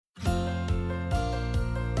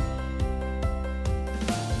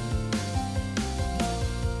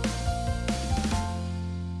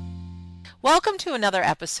Welcome to another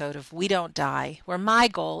episode of We Don't Die, where my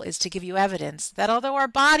goal is to give you evidence that although our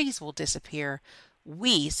bodies will disappear,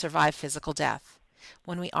 we survive physical death.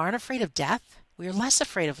 When we aren't afraid of death, we are less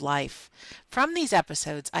afraid of life. From these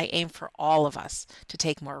episodes, I aim for all of us to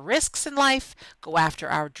take more risks in life, go after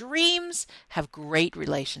our dreams, have great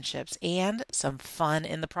relationships, and some fun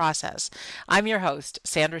in the process. I'm your host,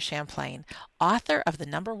 Sandra Champlain, author of the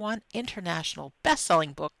 #1 international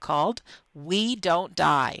best-selling book called We Don't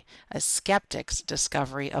Die, A Skeptic's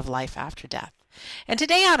Discovery of Life After Death. And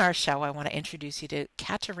today on our show, I want to introduce you to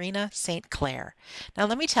Katerina St. Clair. Now,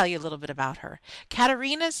 let me tell you a little bit about her.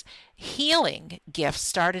 Katerina's healing gift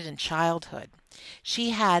started in childhood.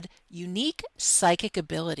 She had unique psychic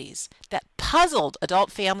abilities that puzzled adult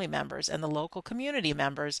family members and the local community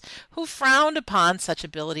members who frowned upon such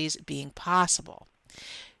abilities being possible.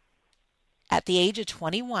 At the age of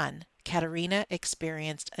 21, Katerina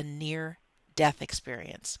experienced a near-death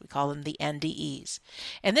experience. We call them the NDEs.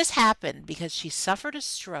 And this happened because she suffered a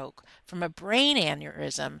stroke from a brain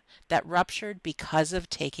aneurysm that ruptured because of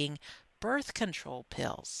taking birth control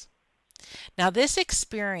pills. Now, this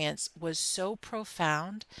experience was so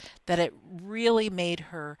profound that it really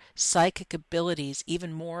made her psychic abilities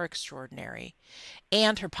even more extraordinary.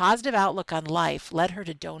 And her positive outlook on life led her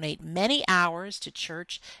to donate many hours to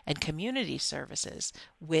church and community services,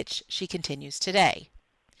 which she continues today.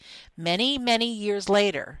 Many, many years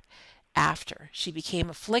later, after she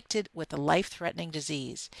became afflicted with a life-threatening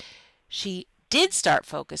disease, she did start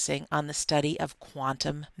focusing on the study of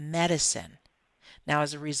quantum medicine. Now,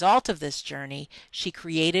 as a result of this journey, she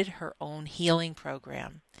created her own healing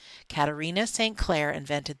program. Katerina St. Clair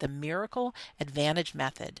invented the Miracle Advantage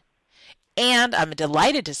Method. And I'm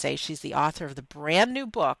delighted to say she's the author of the brand new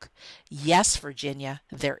book, Yes, Virginia,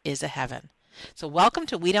 There Is a Heaven. So welcome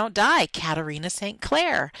to We Don't Die, Katerina St.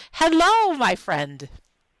 Clair. Hello, my friend.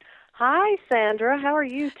 Hi, Sandra. How are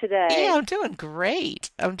you Yeah, today? I'm doing great.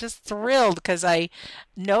 I'm just thrilled because I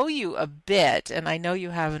know you a bit and I know you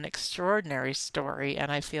have an extraordinary story,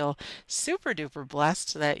 and I feel super duper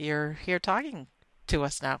blessed that you're here talking to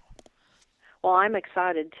us now. Well, I'm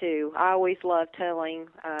excited too. I always love telling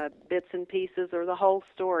bits and pieces or the whole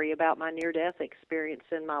story about my near-death experience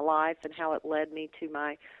in my life and how it led me to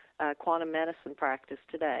my quantum medicine practice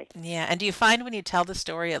today. Yeah, and do you find when you tell the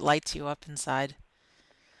story it lights you up inside?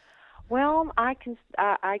 Well, I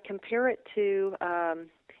compare it to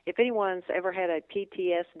if anyone's ever had a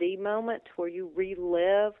PTSD moment where you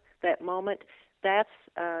relive that moment. That's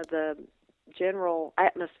the general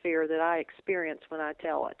atmosphere that I experience when I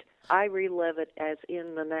tell it. I relive it as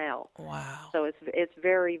in the now. Wow. So it's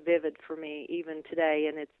very vivid for me even today,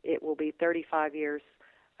 and it will be 35 years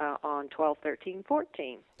on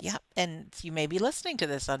 12/13/14. Yeah, and you may be listening to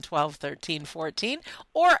this on 12/13/14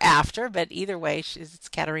 or after, but either way, it's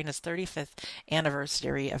Katerina's 35th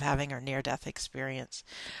anniversary of having her near-death experience.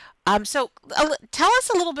 So tell us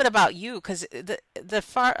a little bit about you, because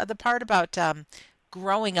the part about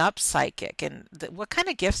growing up psychic and what kind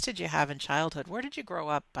of gifts did you have in childhood? Where did you grow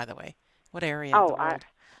up, by the way? What area of the Oh, world?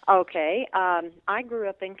 okay. I grew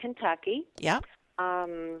up in Kentucky. Yeah.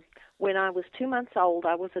 When I was 2 months old,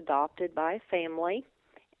 I was adopted by a family,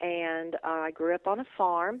 and I grew up on a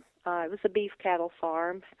farm. It was a beef cattle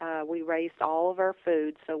farm. We raised all of our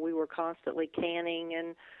food, so we were constantly canning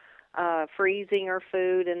and freezing our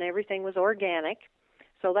food, and everything was organic.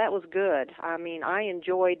 So that was good. I mean, I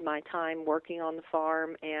enjoyed my time working on the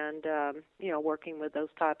farm and, working with those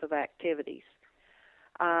type of activities.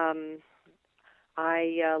 Um,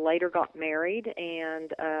 I later got married,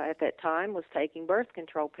 and at that time was taking birth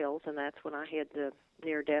control pills, and that's when I had the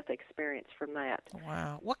near-death experience from that.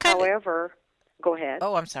 Wow. What kind of? However, go ahead.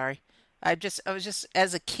 Oh, I'm sorry. I was just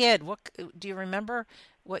as a kid. What do you remember?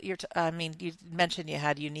 What I mean, you mentioned you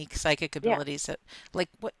had unique psychic Yeah. abilities.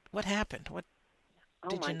 What happened? What Oh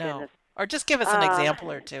did you my know? goodness. Or just give us an Uh,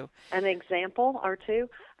 example or two. an example or two.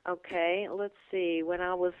 Okay, let's see. When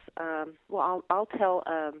I was, I'll tell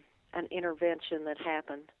an intervention that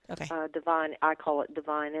happened. Okay. Divine. I call it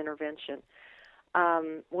divine intervention.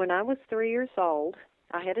 When I was 3 years old,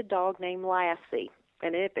 I had a dog named Lassie.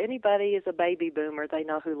 And if anybody is a baby boomer, they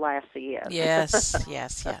know who Lassie is. Yes,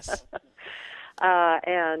 yes, yes.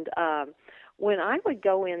 And when I would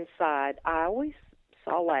go inside, I always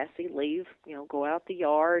saw Lassie leave, go out the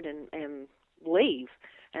yard and leave.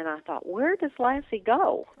 And I thought, where does Lassie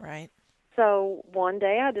go? Right. So one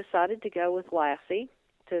day I decided to go with Lassie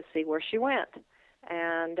to see where she went.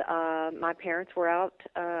 And my parents were out,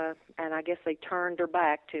 and I guess they turned her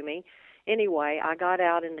back to me. Anyway, I got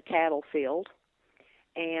out in the cattle field,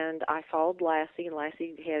 and I followed Lassie, and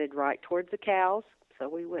Lassie headed right towards the cows. So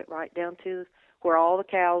we went right down to where all the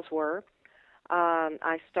cows were.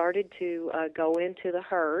 I started to go into the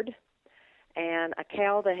herd, and a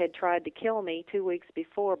cow that had tried to kill me 2 weeks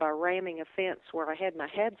before by ramming a fence where I had my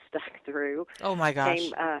head stuck through Oh my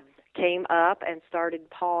came gosh. came up and started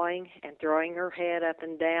pawing and throwing her head up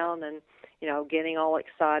and down and getting all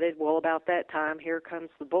excited. Well, about that time, here comes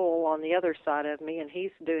the bull on the other side of me, and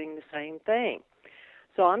he's doing the same thing.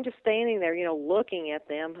 So I'm just standing there, looking at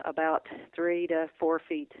them about 3 to 4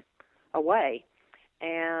 feet away,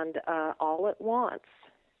 and all at once,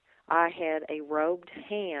 I had a robed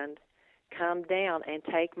hand come down and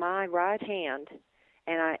take my right hand,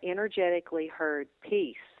 and I energetically heard,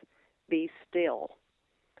 "Peace, be still."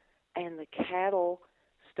 And the cattle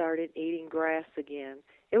started eating grass again.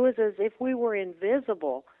 It was as if we were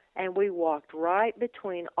invisible, and we walked right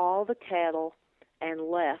between all the cattle and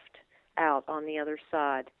left out on the other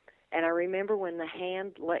side. And I remember when the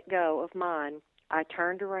hand let go of mine, I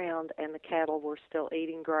turned around and the cattle were still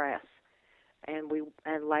eating grass. And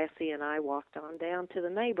Lassie and I walked on down to the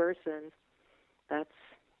neighbors, and that's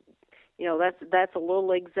that's a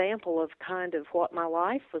little example of kind of what my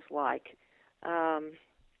life was like. Um,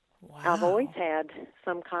 I've always Wow. had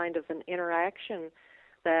some kind of an interaction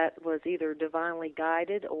that was either divinely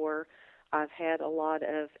guided, or I've had a lot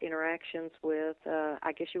of interactions with,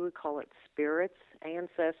 I guess you would call it spirits,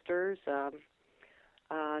 ancestors,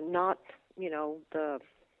 not, the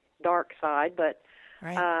dark side, but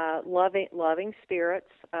Right. loving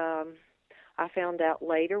spirits. I found out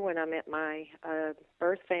later when I met my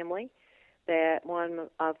birth family that one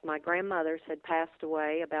of my grandmothers had passed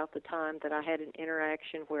away about the time that I had an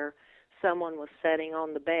interaction where someone was sitting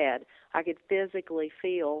on the bed. I could physically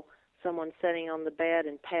feel someone sitting on the bed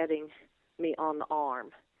and patting me on the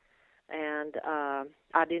arm. And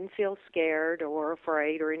I didn't feel scared or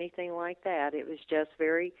afraid or anything like that. It was just a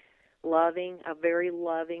very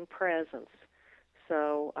loving presence.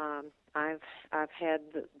 So I've had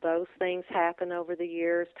those things happen over the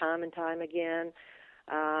years, time and time again.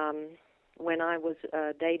 Um, when I was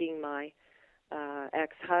dating my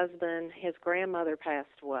ex-husband, his grandmother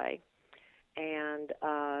passed away, and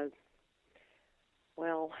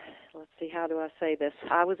well, let's see, how do I say this?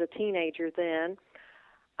 I was a teenager then.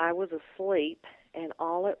 I was asleep, and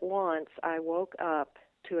all at once I woke up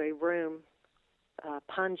to a room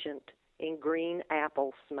pungent in green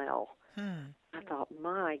apple smell. Hmm. I thought,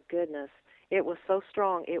 my goodness, it was so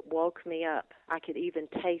strong, it woke me up. I could even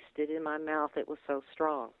taste it in my mouth. It was so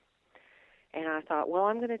strong. And I thought, well,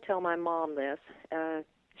 I'm going to tell my mom this.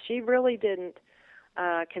 She really didn't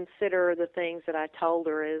consider the things that I told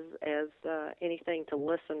her as anything to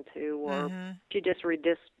listen to, or Mm-hmm. she just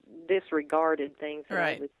disregarded things that I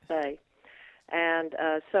Right. would say. And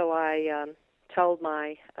so I told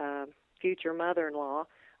my future mother-in-law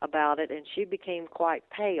about it, and she became quite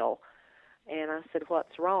pale. And I said,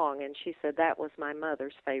 "What's wrong?" And she said, "That was my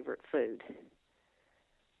mother's favorite food."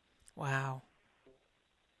 Wow.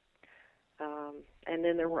 And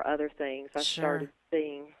then there were other things. I started Sure.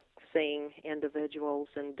 seeing individuals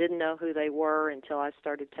and didn't know who they were until I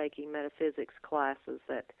started taking metaphysics classes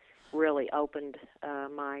that really opened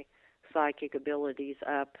my psychic abilities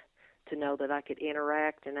up to know that I could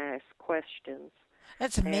interact and ask questions.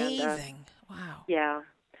 That's And amazing. Wow. yeah,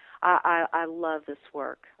 I love this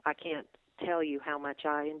work. I can't tell you how much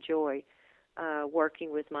I enjoy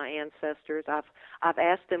working with my ancestors. I've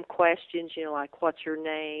asked them questions, like what's your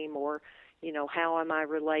name, or how am I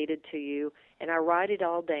related to you, and I write it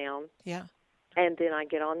all down, Yeah. and then I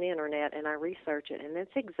get on the internet and I research it, and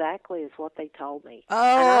it's exactly as what they told me,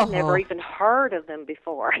 and I've never Oh, even heard of them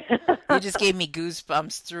before. you just gave me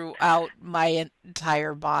goosebumps throughout my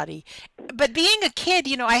entire body. But being a kid,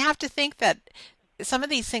 I have to think that some of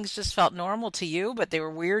these things just felt normal to you, but they were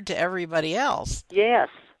weird to everybody else. Yes,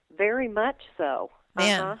 very much so. Uh-huh.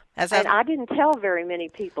 Man, as And that, I didn't tell very many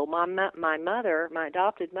people. My mother, my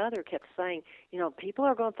adopted mother, kept saying, people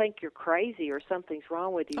are going to think you're crazy or something's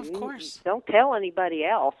wrong with you. of You course. don't tell anybody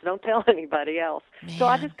else. Don't tell anybody else. So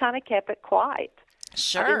I Man, just kind of kept it quiet. I didn't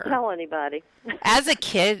sure. tell anybody. As a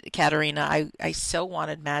kid, Katerina, I so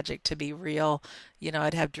wanted magic to be real.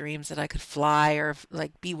 I'd have dreams that I could fly, or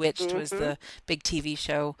like Bewitched was Mhm. the big TV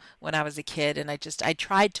show when I was a kid, and I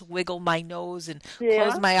tried to wiggle my nose and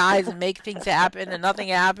close Yeah. my eyes and make things happen, and nothing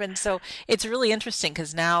happened. So it's really interesting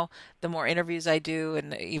because now the more interviews I do,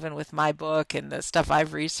 and even with my book and the stuff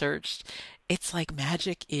I've researched, it's like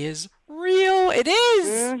magic is real. It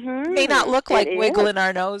is. It may not Mhm. look It like is. wiggling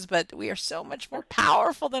our nose, but we are so much more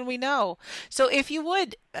powerful than we know. So if you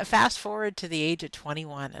would fast forward to the age of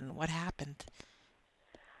 21 and what happened?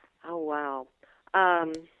 Oh wow.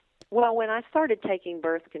 Um, well, when I started taking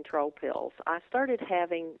birth control pills, I started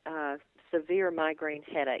having severe migraine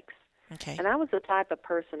headaches. Okay. And I was the type of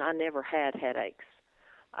person, I never had headaches.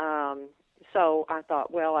 Um, so I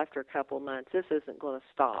thought, well, after a couple of months, this isn't going to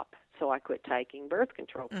stop. So I quit taking birth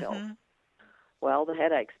control pills. Mm-hmm. Well, the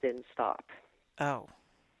headaches didn't stop. Oh.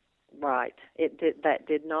 Right. It did. That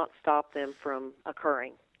did not stop them from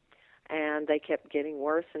occurring, and they kept getting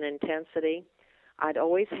worse in intensity. I'd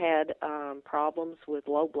always had problems with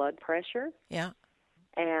low blood pressure, Yeah.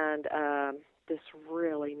 and this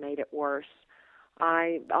really made it worse.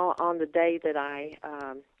 On the day that I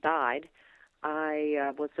died,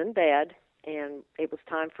 I was in bed, and it was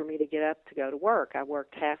time for me to get up to go to work. I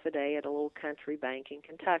worked half a day at a little country bank in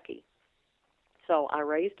Kentucky. So I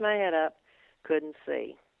raised my head up, couldn't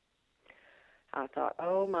see. I thought,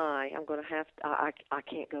 oh my, I'm going to have to, I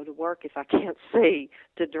can't go to work if I can't see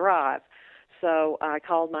to drive. So I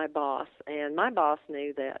called my boss, and my boss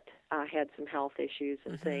knew that I had some health issues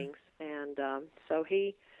and Mm-hmm. things, and so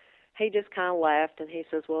he just kind of laughed, and he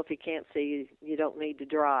says, well, if you can't see, you don't need to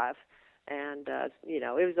drive. And it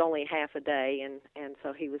was only half a day, and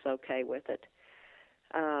so he was okay with it.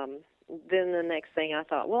 Um, then the next thing I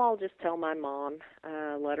thought, well, I'll just tell my mom,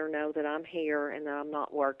 let her know that I'm here and that I'm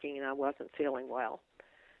not working and I wasn't feeling well.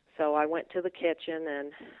 So I went to the kitchen,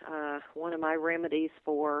 and one of my remedies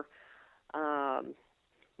for um,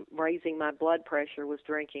 raising my blood pressure was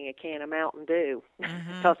drinking a can of Mountain Dew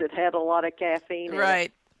Mm-hmm. because it had a lot of caffeine in it,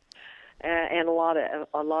 Right. and a lot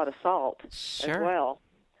of salt as Sure. well.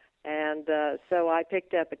 And so I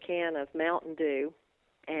picked up a can of Mountain Dew,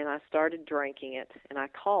 and I started drinking it, and I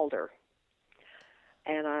called her.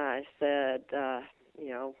 And I said,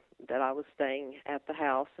 that I was staying at the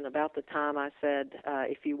house. And about the time I said,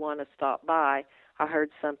 if you want to stop by, I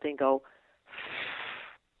heard something go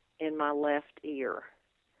in my left ear.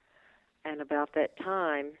 And about that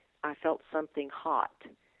time, I felt something hot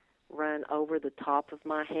run over the top of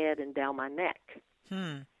my head and down my neck.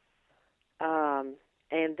 Hmm. Um,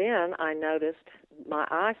 and then I noticed my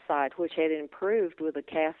eyesight, which had improved with the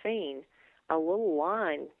caffeine, a little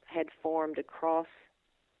line had formed across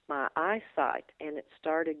my eyesight, and it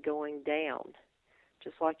started going down,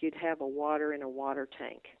 just like you'd have a water in a water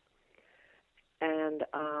tank. And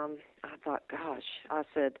I thought, gosh, I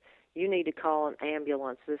said, you need to call an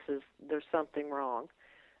ambulance. There's something wrong.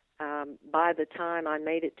 By the time I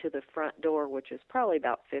made it to the front door, which was probably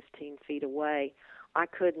about 15 feet away, I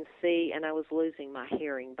couldn't see, and I was losing my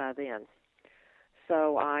hearing by then.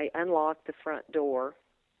 So I unlocked the front door,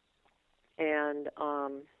 and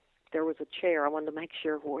there was a chair. I wanted to make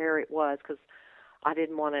sure where it was because I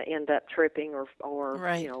didn't want to end up tripping or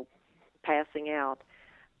Right. passing out.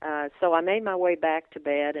 So I made my way back to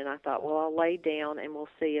bed, and I thought, well, I'll lay down and we'll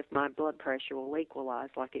see if my blood pressure will equalize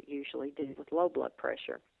like it usually did with low blood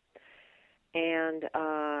pressure. And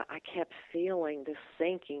I kept feeling this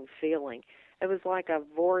sinking feeling. It was like a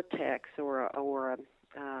vortex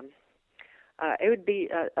it would be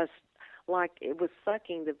like it was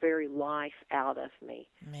sucking the very life out of me,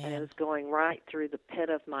 and it was Man. going right through the pit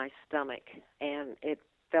of my stomach, and it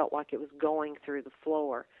felt like it was going through the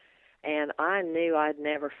floor. And I knew I'd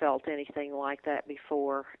never felt anything like that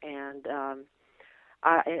before. And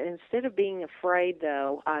instead of being afraid,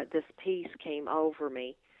 though, this peace came over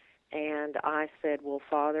me, and I said, "Well,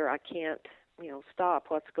 Father, I can't, stop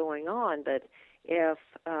what's going on, but if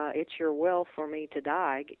it's your will for me to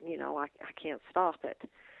die, I can't stop it."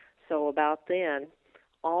 So about then,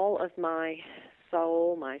 all of my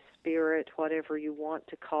soul, my spirit, whatever you want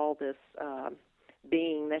to call this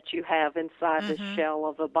being that you have inside the Mm-hmm. shell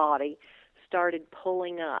of a body, started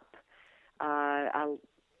pulling up.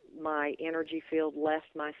 My energy field left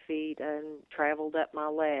my feet and traveled up my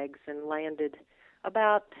legs and landed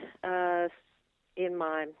about in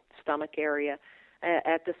my stomach area.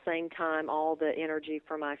 At the same time, all the energy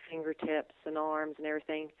from my fingertips and arms and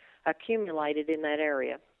everything accumulated in that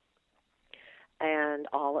area. And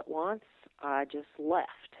all at once, I just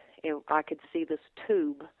left. I could see this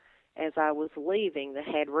tube as I was leaving that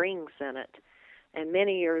had rings in it. And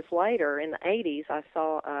many years later, in the 80s, I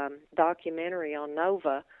saw a documentary on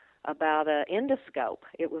Nova about an endoscope.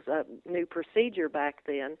 It was a new procedure back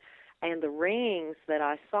then, and the rings that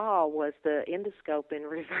I saw was the endoscope in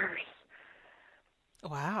reverse.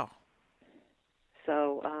 Wow.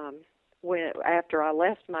 So after I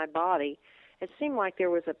left my body, it seemed like there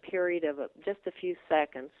was a period of just a few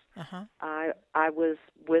seconds. Uh-huh. I was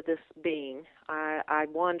with this being. I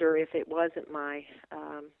wonder if it wasn't my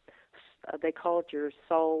they call it your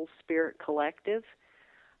soul spirit collective,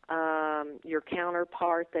 your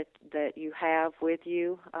counterpart that you have with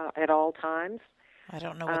you at all times. I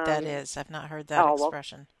don't know what that Um, is. I've not heard that oh well,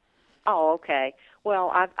 expression. Oh, okay.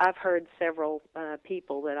 Well, I've heard several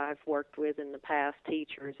people that I've worked with in the past,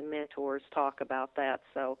 teachers and mentors, talk about that.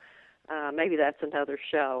 So maybe that's another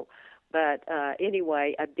show. But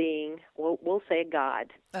anyway, a being, we'll say a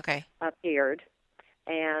God, Okay. appeared,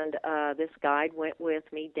 and this guide went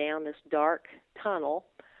with me down this dark tunnel.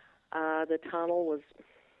 The tunnel was,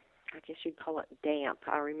 I guess you'd call it damp.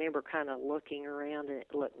 I remember kind of looking around and it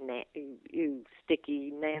looked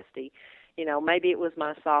sticky, nasty. Maybe it was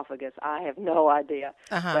my esophagus. I have no idea.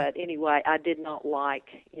 Uh-huh. But anyway, I did not like,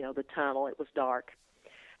 the tunnel. It was dark.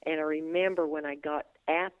 And I remember when I got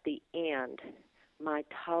at the end, my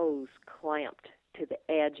toes clamped to the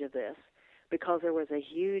edge of this because there was a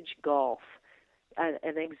huge gulf,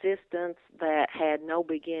 an existence that had no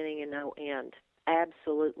beginning and no end,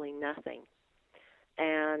 absolutely nothing.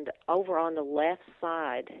 And over on the left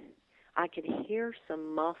side, I could hear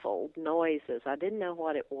some muffled noises. I didn't know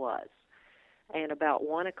what it was. And about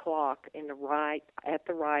 1 o'clock at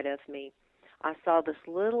the right of me, I saw this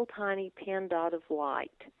little tiny pin dot of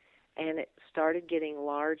light, and it started getting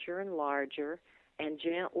larger and larger, and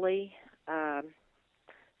gently the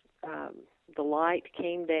light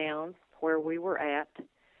came down where we were at,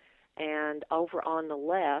 and over on the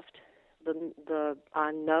left,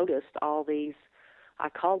 I noticed all these. I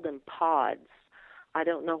called them pods. I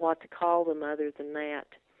don't know what to call them other than that.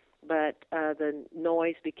 But the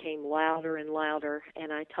noise became louder and louder,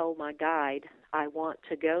 and I told my guide I want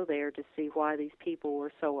to go there to see why these people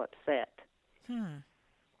were so upset. Hmm.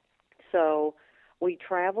 So we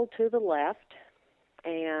traveled to the left,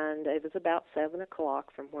 and it was about 7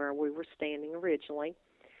 o'clock from where we were standing originally,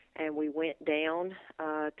 and we went down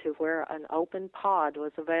to where an open pod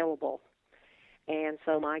was available. And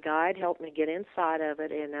so my guide helped me get inside of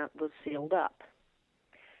it, and that was sealed up.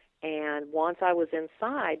 And once I was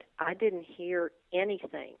inside, I didn't hear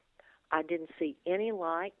anything. I didn't see any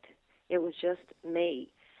light. It was just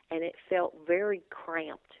me. And it felt very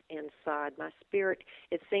cramped inside. My spirit,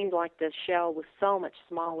 it seemed like the shell was so much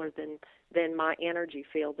smaller than my energy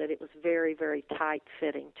field that it was very, very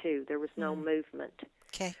tight-fitting, too. There was no movement.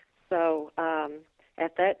 Okay. So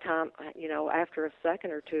at that time, after a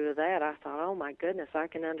second or two of that, I thought, oh, my goodness, I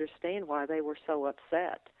can understand why they were so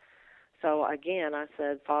upset. So again, I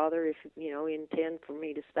said, Father, if you intend for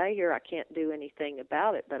me to stay here, I can't do anything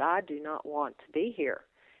about it, but I do not want to be here.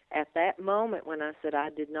 At that moment when I said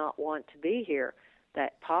I did not want to be here,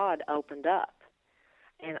 that pod opened up.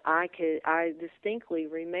 And I distinctly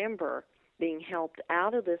remember being helped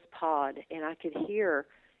out of this pod, and I could hear,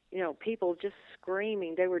 people just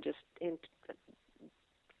screaming. They were just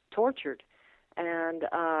tortured. And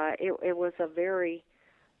it was a very...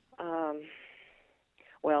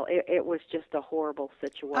 it was just a horrible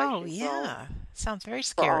situation. Oh, yeah. Sounds very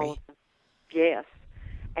For all scary. of them. Yes.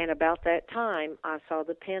 And about that time, I saw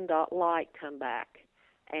the pin dot light come back,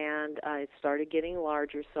 and it started getting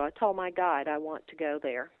larger. So I told my guide I want to go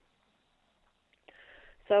there.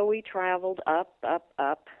 So we traveled up,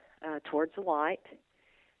 towards the light,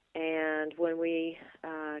 and when we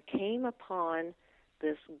came upon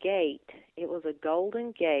this gate, it was a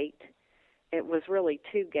golden gate. It was really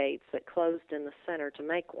two gates that closed in the center to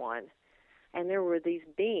make one. And there were these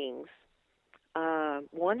beings.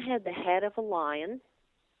 One had the head of a lion,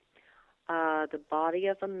 the body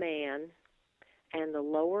of a man, and the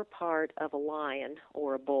lower part of a lion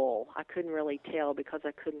or a bull. I couldn't really tell because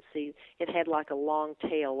I couldn't see. It had like a long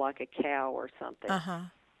tail, like a cow or something. Uh-huh.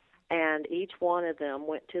 And each one of them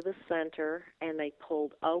went to the center, and they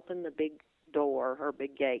pulled open the big door or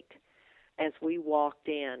big gate as we walked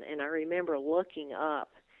in. And I remember looking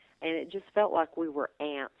up, and it just felt like we were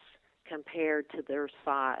ants compared to their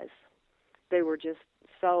size. They were just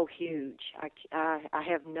so huge. I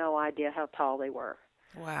have no idea how tall they were.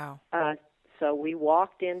 Wow. So we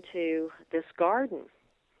walked into this garden,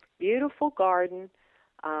 beautiful garden,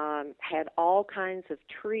 had all kinds of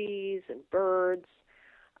trees and birds.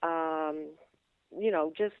 I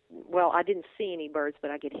didn't see any birds,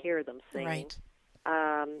 but I could hear them singing. Right.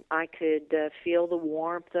 I could feel the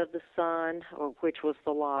warmth of the sun, which was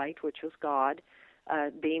the light, which was God,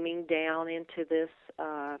 beaming down into this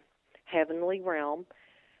heavenly realm.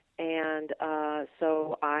 And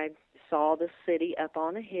so I saw the city up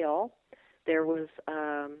on a hill. There was,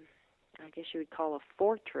 I guess you would call a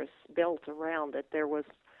fortress built around it. There was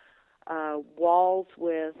walls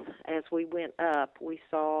with, as we went up, we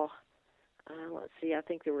saw, I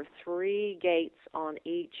think there were 3 gates on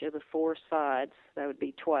each of the 4 sides. That would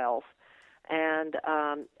be 12. And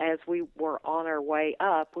as we were on our way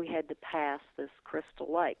up, we had to pass this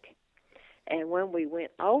crystal lake. And when we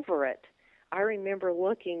went over it, I remember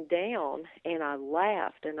looking down, and I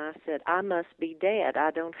laughed, and I said, I must be dead.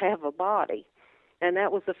 I don't have a body. And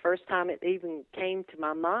that was the first time it even came to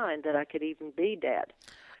my mind that I could even be dead.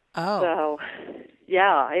 Oh. So,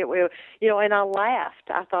 yeah, and I laughed.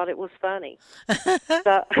 I thought it was funny.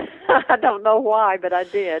 So I don't know why, but I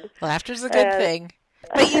did. Laughter's a good And thing.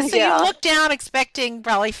 But you yeah, looked down expecting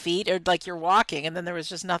probably feet or like you're walking and then there was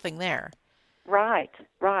just nothing there. right,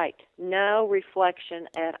 right. No reflection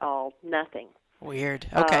at all. Nothing. Weird.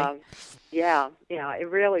 Okay. Um, yeah, it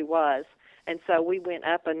really was. And so we went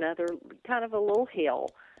up another kind of a little hill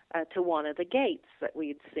to one of the gates that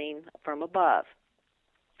we'd seen from above.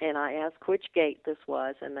 And I asked which gate this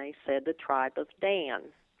was, and they said the tribe of Dan,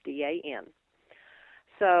 D-A-N.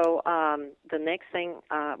 So the next thing,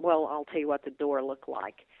 I'll tell you what the door looked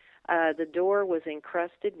like. The door was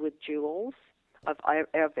encrusted with jewels of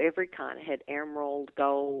every kind. It had emerald,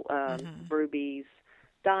 gold, Mhm. rubies,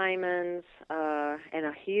 diamonds, and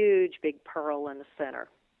a huge big pearl in the center.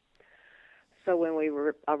 So when we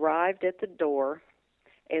arrived at the door,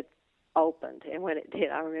 it opened, and when it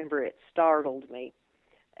did, I remember it startled me.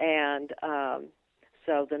 And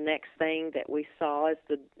so the next thing that we saw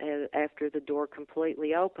after the door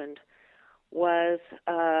completely opened was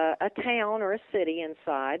a town or a city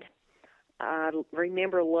inside. I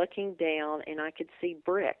remember looking down, and I could see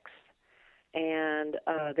bricks, and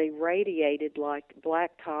they radiated like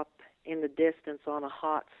blacktop in the distance on a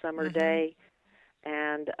hot summer Mhm. day.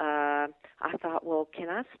 And I thought, well, can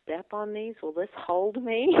I step on these? Will this hold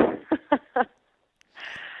me?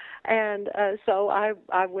 And so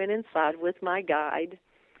I went inside with my guide,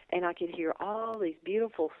 and I could hear all these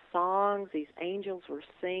beautiful songs. These angels were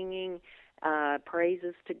singing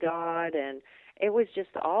praises to God, and it was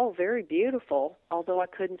just all very beautiful. Although I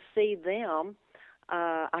couldn't see them,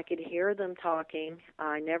 I could hear them talking.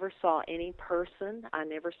 I never saw any person. I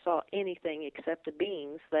never saw anything except the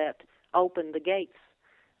beings that opened the gates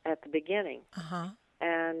at the beginning. Uh-huh.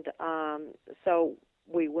 And so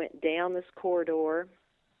we went down this corridor,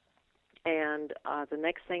 and the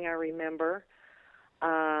next thing I remember,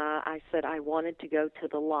 I said I wanted to go to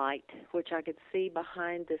the light, which I could see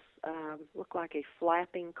behind this looked like a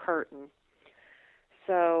flapping curtain.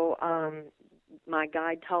 So my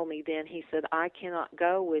guide told me then, he said, I cannot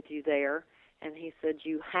go with you there. And he said,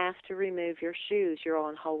 you have to remove your shoes. You're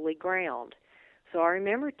on holy ground. So I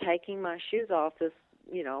remember taking my shoes off.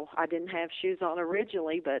 I didn't have shoes on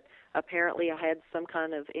originally, but apparently I had some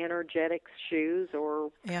kind of energetic shoes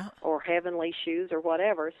Yeah. or heavenly shoes or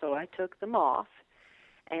whatever. So I took them off,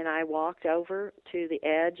 and I walked over to the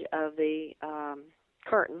edge of the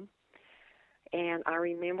curtain. And I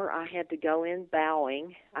remember I had to go in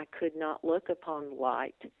bowing. I could not look upon the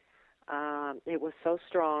light. It was so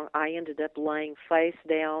strong. I ended up laying face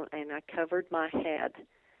down, and I covered my head.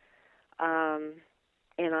 Um,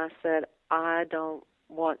 and I said, I don't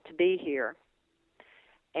want to be here.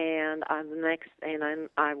 And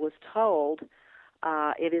I was told,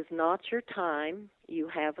 it is not your time. You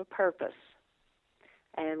have a purpose.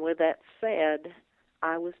 And with that said,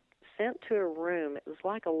 I was sent to a room. It was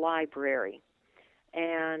like a library.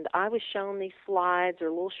 And I was shown these slides or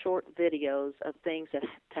little short videos of things that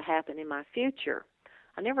to happen in my future.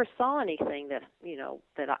 I never saw anything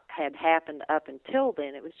had happened up until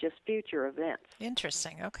then. It was just future events.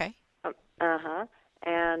 Interesting. Okay. Uh-huh.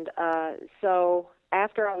 And so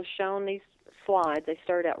after I was shown these slides, they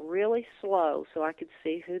started out really slow so I could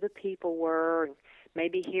see who the people were and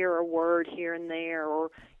maybe hear a word here and there, or,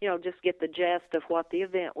 just get the gist of what the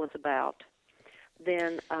event was about.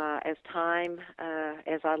 Then as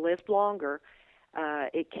I lived longer,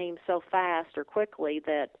 it came so fast or quickly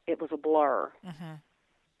that it was a blur. Mhm.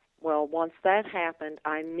 Well, once that happened,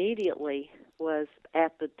 I immediately was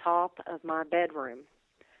at the top of my bedroom,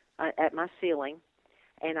 at my ceiling,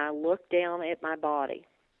 and I looked down at my body.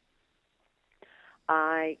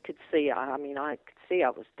 I could see I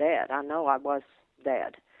was dead. I know I was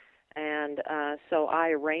dead. And so I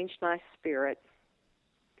arranged my spirit,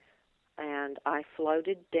 and I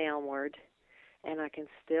floated downward, and I can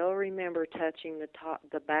still remember touching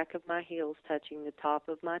the back of my heels touching the top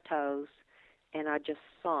of my toes, and I just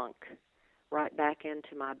sunk right back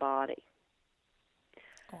into my body.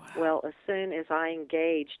 Wow. Well, as soon as I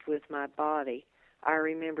engaged with my body, I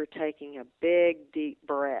remember taking a big, deep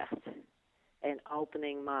breath and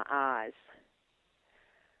opening my eyes.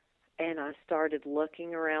 And I started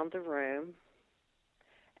looking around the room,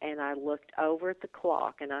 and I looked over at the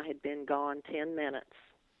clock, and I had been gone 10 minutes.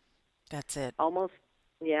 That's it. Almost,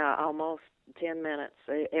 yeah, almost 10 minutes,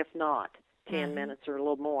 if not 10 Mhm. minutes or a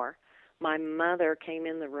little more. My mother came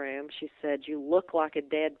in the room. She said, you look like a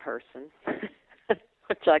dead person,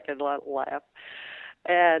 which I could laugh.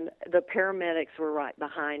 And the paramedics were right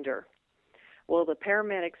behind her. Well, the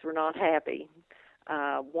paramedics were not happy.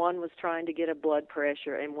 One was trying to get a blood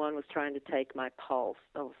pressure, and one was trying to take my pulse.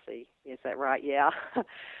 Oh, see, is that right? Yeah.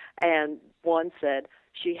 And one said,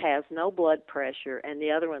 she has no blood pressure, and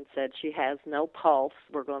the other one said, she has no pulse.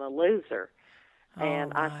 We're going to lose her. Oh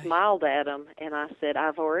And I my. smiled at them, and I said,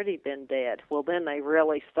 I've already been dead. Well, then they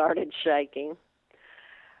really started shaking.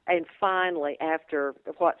 And finally, after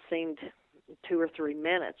what seemed 2 or 3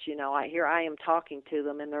 minutes, here I am talking to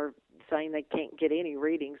them, and they're saying they can't get any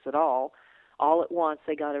readings at all. All at once,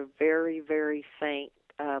 they got a very, very faint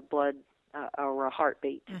blood or a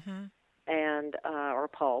heartbeat Mhm. and or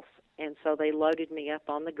pulse. And so they loaded me up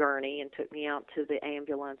on the gurney and took me out to the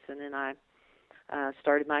ambulance, and then I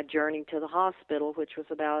started my journey to the hospital, which was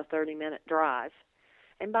about a 30-minute drive.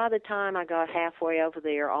 And by the time I got halfway over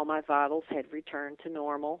there, all my vitals had returned to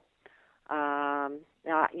normal. I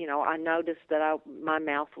noticed that my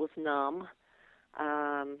mouth was numb.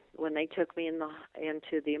 When they took me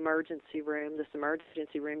into the emergency room, this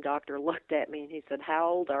emergency room doctor looked at me and he said, "How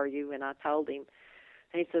old are you?" And I told him.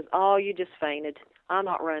 And he says, "Oh, you just fainted. I'm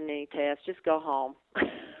not running any tests. Just go home."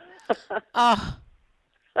 Oh.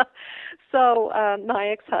 So my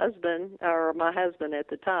ex-husband, or my husband at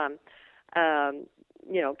the time, um,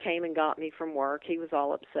 came and got me from work. He was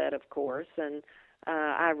all upset, of course, and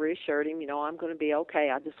I reassured him, I'm going to be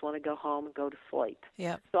okay. I just want to go home and go to sleep.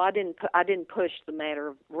 Yep. So I didn't push the matter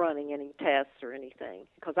of running any tests or anything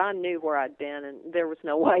because I knew where I'd been, and there was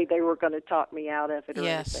no way they were going to talk me out of it or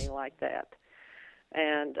Yes. anything like that.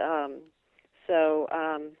 And so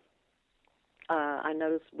I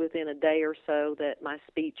noticed within a day or so that my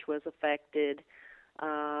speech was affected.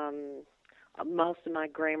 Um, Most of my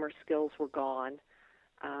grammar skills were gone.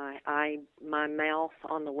 My mouth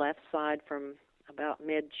on the left side from about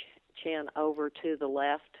mid chin over to the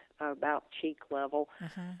left, about cheek level,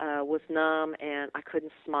 Mhm. was numb, and I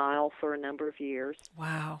couldn't smile for a number of years.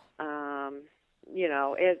 Wow. Um,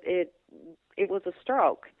 it was a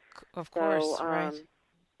stroke. Of So course, right.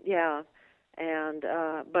 yeah, and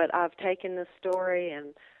but I've taken this story,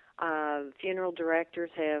 and funeral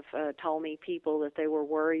directors have told me people that they were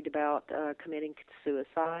worried about committing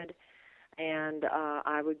suicide, and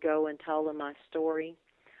I would go and tell them my story.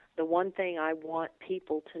 The one thing I want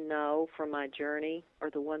people to know from my journey, or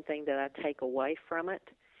the one thing that I take away from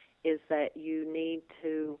it, is that you need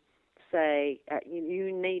to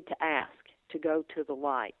you need to ask to go to the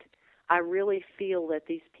light. I really feel that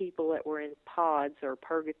these people that were in pods or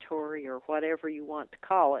purgatory or whatever you want to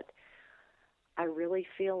call it, I really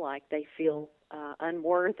feel like they feel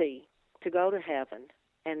unworthy to go to heaven.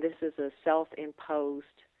 And this is a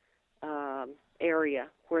self-imposed area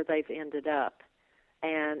where they've ended up.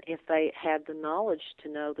 And if they had the knowledge to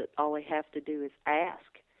know that all they have to do is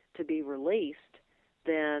ask to be released,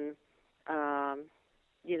 then,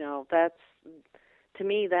 that's, to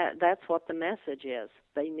me, that's what the message is.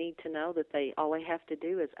 They need to know that all they have to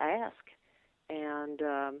do is ask, and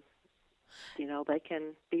they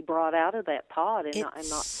can be brought out of that pod and not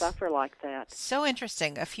It's suffer like that. so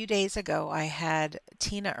interesting. A few days ago, I had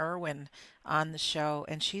Tina Irwin on the show,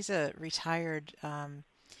 and she's a retired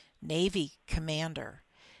Navy commander,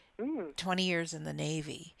 Mm. 20 years in the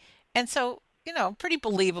Navy. And so, pretty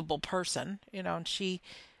believable person, and she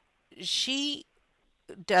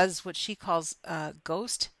does what she calls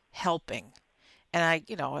ghost helping. And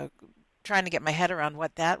trying to get my head around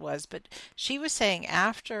what that was, but she was saying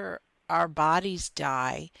after our bodies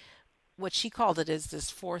die, what she called it is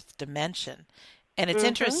this fourth dimension. And it's Mhm.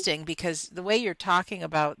 interesting because the way you're talking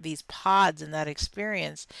about these pods and that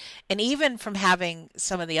experience, and even from having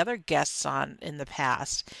some of the other guests on in the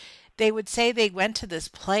past, they would say they went to this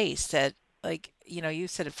place that, like, you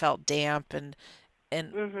said it felt damp and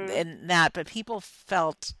Mhm. and that, but people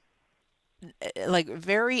felt like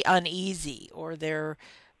very uneasy, or there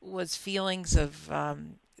was feelings of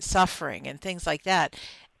suffering and things like that.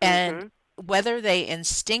 And Mhm. whether they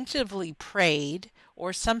instinctively prayed,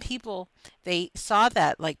 or some people, they saw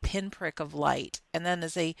that like pinprick of light, and then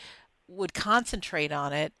as they would concentrate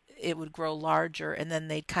on it, it would grow larger, and then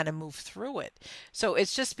they'd kind of move through it. So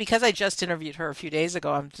it's just because I just interviewed her a few days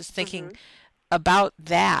ago, I'm just thinking Mhm. about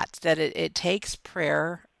that it takes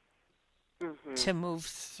prayer Mhm. to move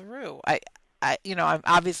through. I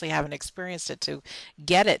obviously haven't experienced it to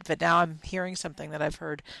get it, but now I'm hearing something that I've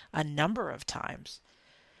heard a number of times.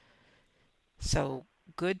 So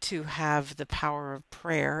good to have the power of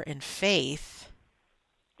prayer and faith.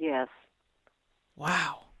 Yes.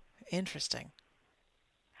 Wow. Interesting.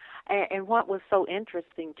 And what was so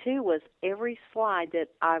interesting too was every slide that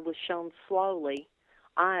I was shown slowly,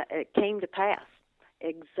 it came to pass.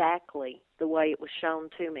 exactly the way it was shown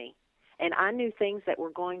to me. And I knew things that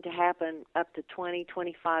were going to happen up to 20,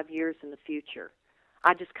 25 years in the future.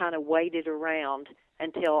 I just kind of waited around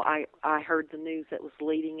until I heard the news that was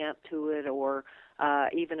leading up to it, or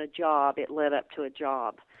even a job. It led up to a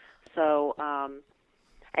job. So,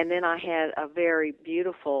 and then I had a very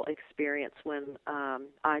beautiful experience when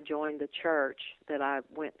I joined the church that I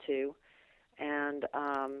went to, and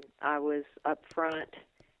I was up front,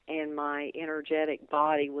 and my energetic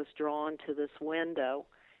body was drawn to this window,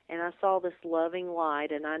 and I saw this loving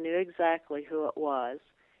light, and I knew exactly who it was,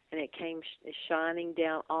 and it came shining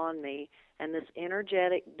down on me, and this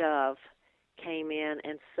energetic dove came in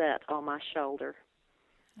and sat on my shoulder,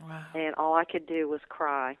 Wow. and all I could do was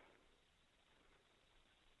cry.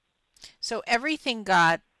 So everything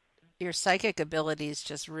got, your psychic abilities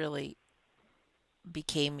just really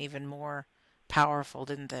became even more powerful,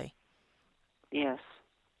 didn't they? Yes,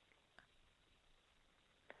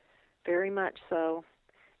 very much so.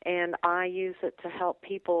 And I use it to help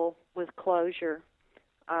people with closure.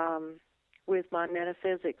 With my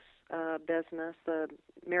metaphysics business, the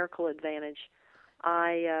Miracle Advantage,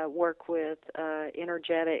 I work with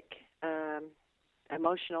energetic,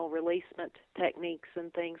 emotional releasement techniques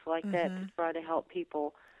and things like that to Mm-hmm. try to help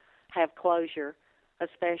people have closure,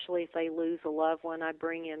 especially if they lose a loved one. I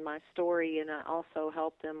bring in my story, and I also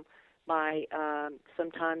help them by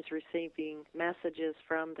sometimes receiving messages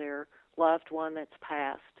from their loved one that's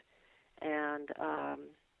passed. And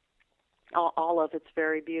all of it's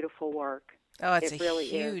very beautiful work. Oh, it's It a really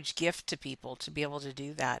is. huge gift to people to be able to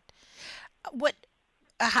do that. What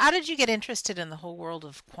How did you get interested in the whole world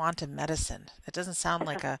of quantum medicine? It doesn't sound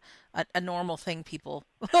like a normal thing people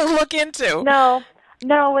look into. No,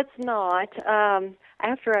 no, it's not.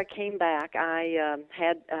 After I came back, I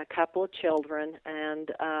had a couple of children,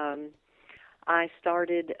 and I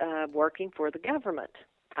started working for the government.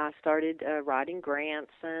 I started writing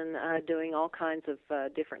grants and doing all kinds of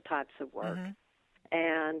different types of work. Mm-hmm.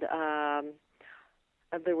 And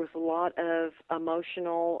there was a lot of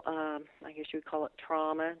emotional, I guess you would call it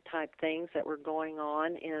trauma type things that were going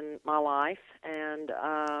on in my life. And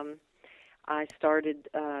I started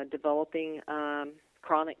developing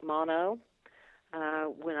chronic mono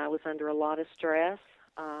when I was under a lot of stress.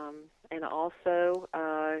 And also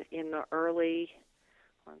in the early,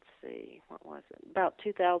 let's see, what was it? About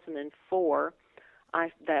 2004,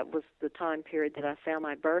 that was the time period that I found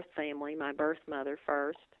my birth family, my birth mother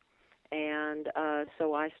first. And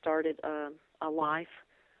so I started a life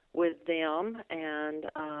with them, and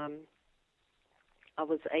I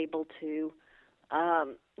was able to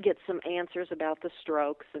get some answers about the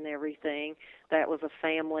strokes and everything. That was a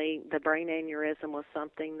family. The brain aneurysm was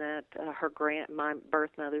something that my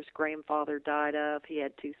birth mother's grandfather died of. He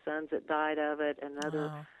had two sons that died of it.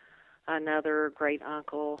 Wow. Another great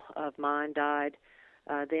uncle of mine died.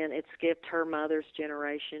 Then it skipped her mother's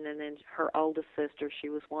generation, and then her oldest sister. She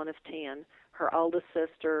was one of 10. Her oldest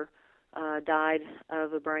sister died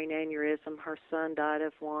of a brain aneurysm. Her son died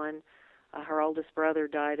of one. Her oldest brother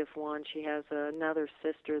died of one. She has another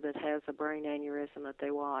sister that has a brain aneurysm that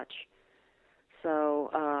they watch. So,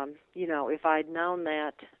 if I'd known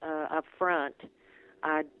that up front,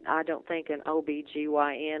 I don't think an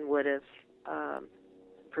OBGYN would have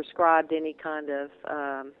prescribed any kind of,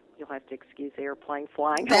 you'll have to excuse the airplane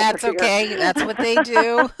flying over That's here. okay. That's what they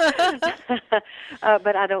do.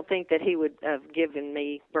 But I don't think that he would have given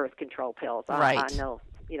me birth control pills. I Right. know,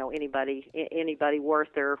 anybody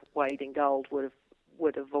worth their weight in gold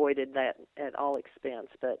would have avoided that at all expense.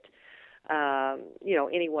 But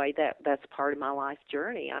anyway, that's part of my life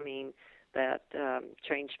journey. I mean, that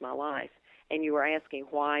changed my life. And you were asking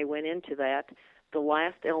why I went into that. The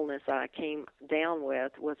last illness I came down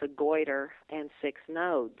with was a goiter and 6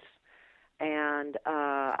 nodes. And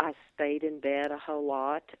I stayed in bed a whole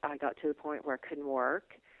lot. I got to the point where I couldn't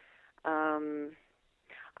work.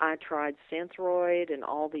 I tried Synthroid and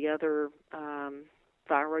all the other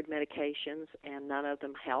thyroid medications, and none of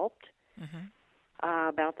them helped. Mm-hmm.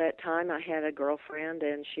 About that time, I had a girlfriend,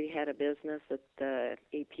 and she had a business that the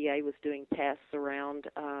EPA was doing tests around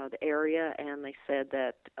the area, and they said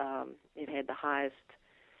that it had the highest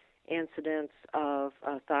incidence of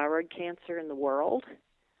thyroid cancer in the world.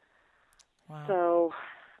 Wow. So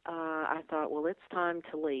I thought, well, it's time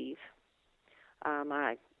to leave.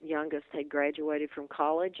 My youngest had graduated from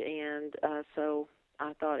college, and so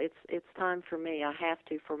I thought it's time for me. I have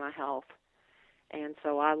to for my health. And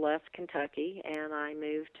so I left Kentucky, and I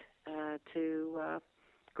moved to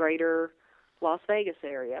greater Las Vegas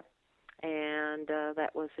area, and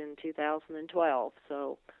that was in 2012.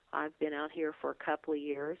 So I've been out here for a couple of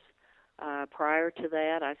years. Prior to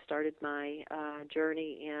that, I started my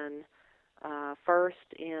journey in first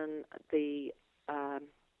in the um,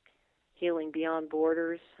 Healing Beyond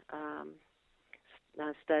Borders,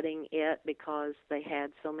 studying it because they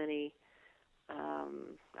had so many,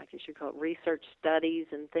 I guess you call it research studies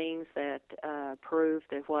and things that proved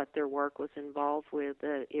that what their work was involved with,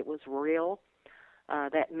 it was real.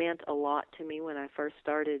 That meant a lot to me when I first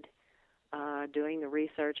started doing the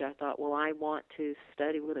research. I thought, well, I want to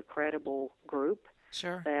study with a credible group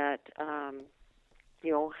Sure. that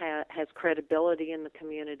has credibility in the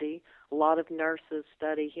community. A lot of nurses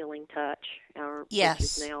study Healing Touch, which is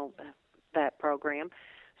Yes. now that program.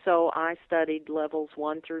 So I studied levels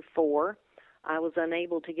 1 through 4. I was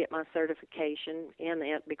unable to get my certification in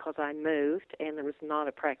it because I moved and there was not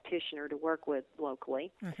a practitioner to work with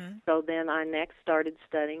locally. Mm-hmm. So then I next started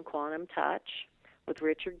studying Quantum Touch with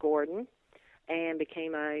Richard Gordon and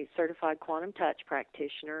became a certified Quantum Touch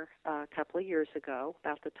practitioner a couple of years ago,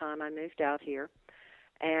 about the time I moved out here.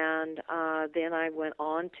 And then I went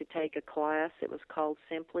on to take a class. It was called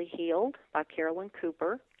Simply Healed by Carolyn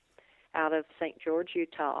Cooper out of St. George,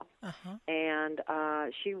 Utah. Uh-huh. And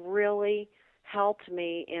she really helped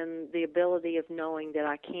me in the ability of knowing that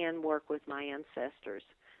I can work with my ancestors,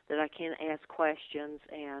 that I can ask questions.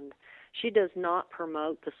 And she does not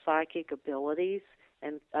promote the psychic abilities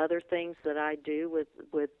and other things that I do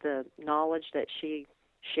with the knowledge that she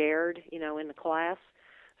shared, in the class.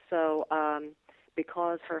 So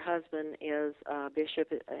because her husband is a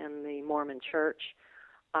bishop in the Mormon Church,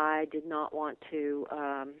 I did not want to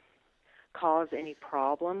cause any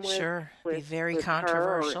problem Sure. Be very with her.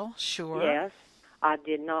 controversial. Sure. Yes, I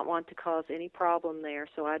did not want to cause any problem there,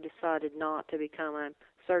 so I decided not to become a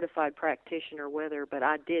certified practitioner with her, but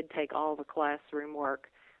I did take all the classroom work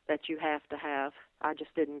that you have to have. I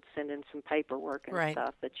just didn't send in some paperwork and Right.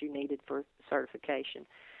 stuff that you needed for certification.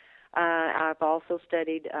 I've also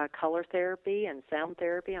studied color therapy and sound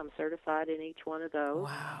therapy. I'm certified in each one of those.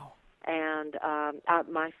 Wow. And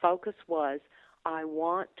my focus was I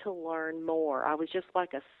want to learn more. I was just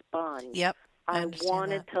like a sponge. Yep. I I understand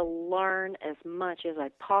wanted that. to learn as much as I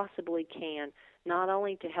possibly can, not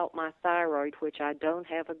only to help my thyroid, which I don't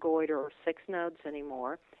have a goiter or 6 nodes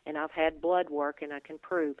anymore, and I've had blood work and I can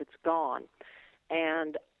prove it's gone.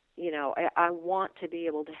 And, I want to be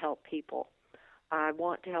able to help people. I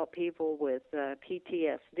want to help people with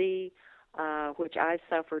PTSD, which I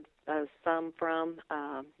suffered some from,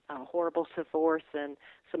 a horrible divorce and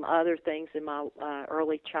some other things in my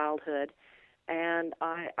early childhood. And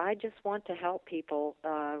I just want to help people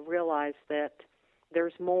realize that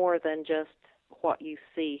there's more than just what you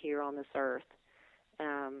see here on this earth.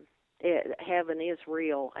 Heaven is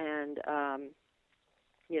real, and,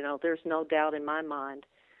 there's no doubt in my mind,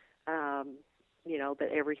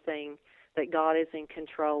 that God is in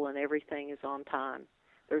control and everything is on time.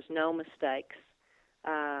 There's no mistakes.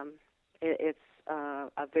 It's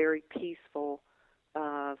a very peaceful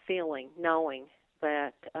feeling, knowing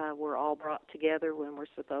that we're all brought together when we're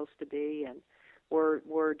supposed to be, and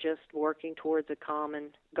we're just working towards a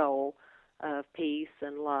common goal of peace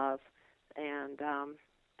and love. And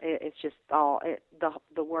it's just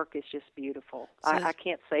the work is just beautiful. So I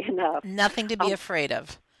can't say enough. nothing to be afraid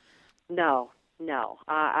of. No, no.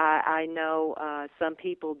 I know some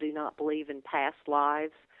people do not believe in past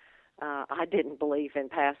lives. I didn't believe in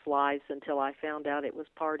past lives until I found out it was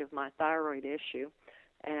part of my thyroid issue.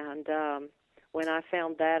 And when I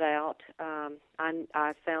found that out,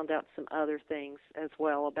 I found out some other things as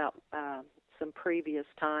well about some previous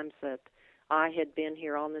times that I had been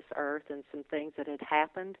here on this earth and some things that had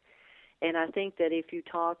happened. And I think that if you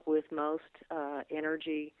talk with most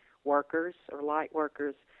energy workers or light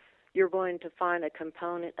workers, you're going to find a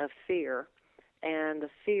component of fear, and the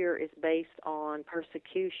fear is based on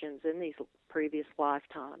persecutions in these previous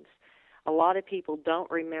lifetimes. A lot of people don't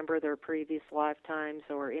remember their previous lifetimes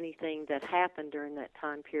or anything that happened during that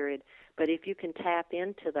time period, but if you can tap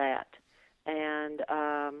into that, and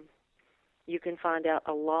you can find out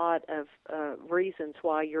a lot of reasons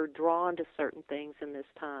why you're drawn to certain things in this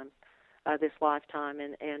time, this lifetime,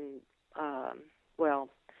 and well,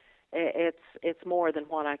 it's more than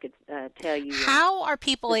what I could tell you in How are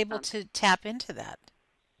people this able time. to tap into that?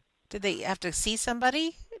 Do they have to see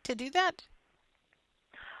somebody to do that?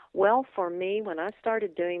 Well, for me, when I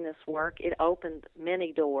started doing this work, it opened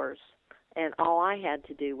many doors, and all I had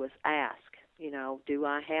to do was ask, do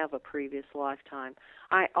I have a previous lifetime?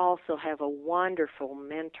 I also have a wonderful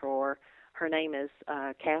mentor. Her name is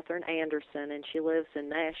Katerina St, and she lives in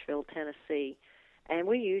Nashville, Tennessee. And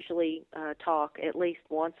we usually talk at least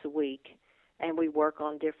once a week, and we work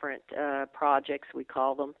on different projects, we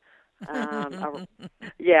call them.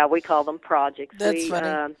 Yeah, we call them projects. That's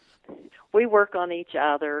funny. We work on each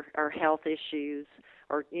other, our health issues,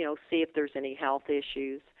 or see if there's any health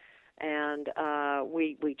issues, and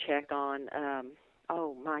we check on.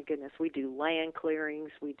 Oh my goodness, we do land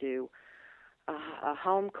clearings, we do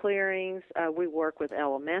home clearings. We work with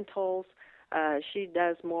elementals. She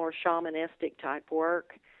does more shamanistic type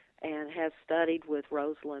work, and has studied with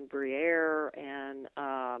Rosalind Briere and.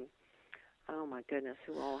 Oh my goodness,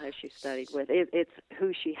 who all has she studied with? It's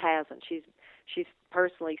who she hasn't. She's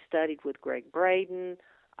personally studied with Greg Braden.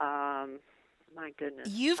 My goodness.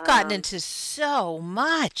 You've gotten into so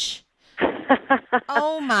much.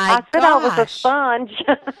 Oh my I said I was a gosh. sponge.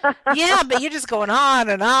 Yeah, but you're just going on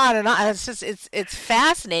and on and on. It's just it's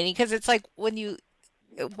fascinating because it's like when you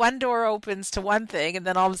one door opens to one thing and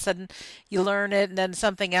then all of a sudden you learn it and then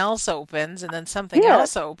something else opens and then something Yes,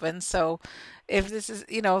 else opens. So if this is,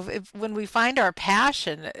 if when we find our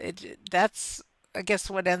passion, that's I guess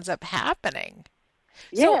what ends up happening.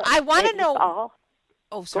 So yes, I want it to is know. all.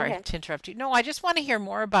 Oh, Go sorry ahead. to interrupt you. No, I just want to hear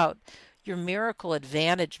more about your miracle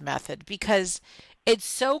advantage method because it's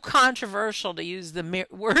so controversial to use the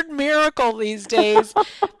word miracle these days.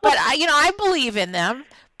 But I believe in them.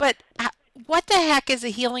 But what the heck is a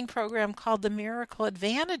healing program called the Miracle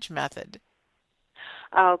Advantage method?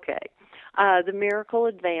 Okay. The Miracle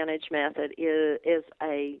Advantage method is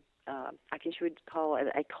I guess you would call it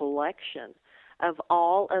a collection of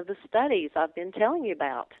all of the studies I've been telling you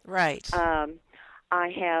about. Right. Um, I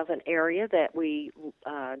have an area that we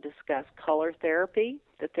discuss color therapy,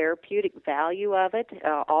 the therapeutic value of it.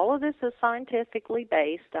 All of this is scientifically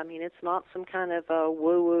based. I mean, it's not some kind of a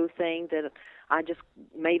woo-woo thing that I just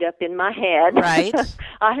made up in my head. Right.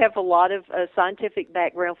 I have a lot of scientific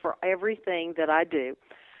background for everything that I do.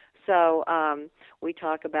 So we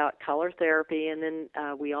talk about color therapy, and then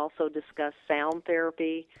we also discuss sound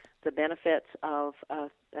therapy, the benefits of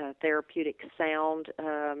therapeutic sound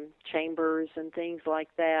chambers and things like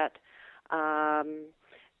that. Um,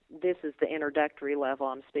 this is the introductory level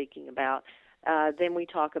I'm speaking about. Then we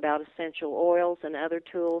talk about essential oils and other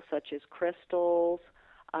tools such as crystals,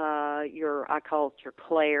 I call it your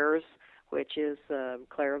clairs, which is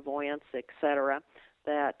clairvoyance, etc.,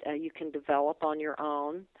 that you can develop on your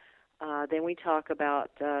own. Then we talk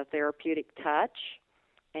about therapeutic touch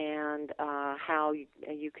and how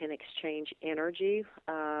you can exchange energy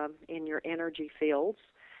in your energy fields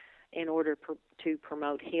in order to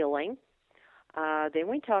promote healing. Then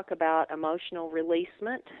we talk about emotional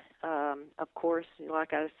releasement. Of course,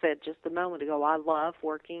 like I said just a moment ago, I love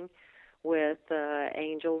working with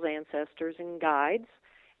angels, ancestors, and guides,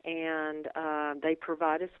 and they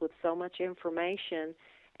provide us with so much information,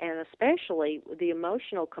 and especially the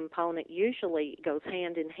emotional component usually goes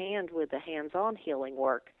hand in hand with the hands-on healing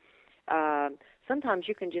work. Sometimes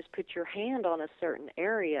you can just put your hand on a certain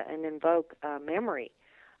area and invoke memory.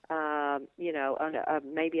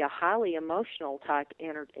 Maybe a highly emotional type.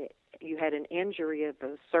 You had an injury of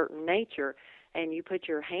a certain nature, and you put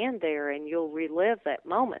your hand there, and you'll relive that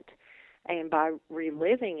moment. And by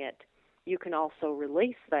reliving it, you can also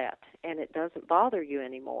release that, and it doesn't bother you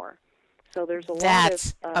anymore. So there's a lot of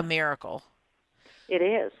That's a miracle. it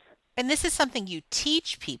is. And this is something you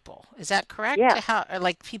teach people. Is that correct? Yes, How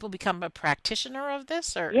like people become a practitioner of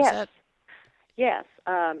this, or is yes, that yes.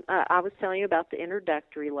 I was telling you about the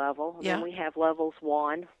introductory level. Then yeah? we have levels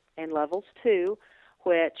 1 and levels 2,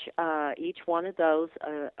 which each one of those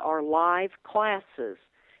are live classes.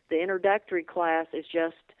 The introductory class is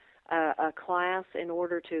just a class in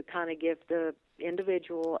order to kind of give the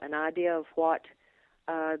individual an idea of what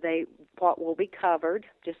will be covered,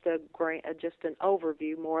 just an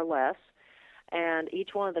overview more or less. And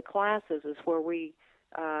each one of the classes is where we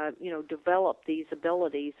develop these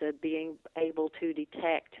abilities of being able to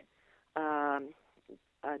detect um,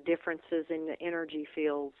 differences in the energy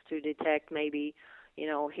fields, to detect maybe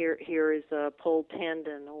here is a pulled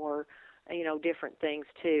tendon, or different things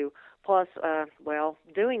too. Plus,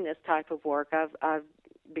 doing this type of work, I've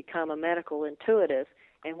become a medical intuitive,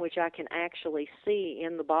 in which I can actually see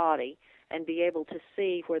in the body and be able to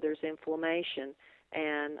see where there's inflammation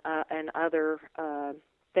and other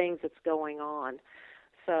things that's going on.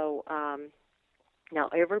 So now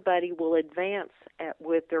everybody will advance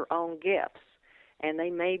with their own gifts, and they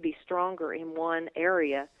may be stronger in one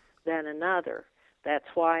area than another. That's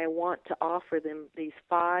why I want to offer them these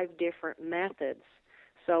 5 different methods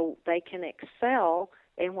so they can excel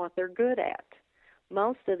in what they're good at.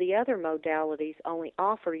 Most of the other modalities only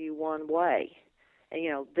offer you one way.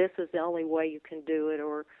 And, this is the only way you can do it,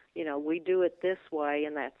 or, we do it this way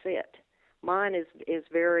and that's it. Mine is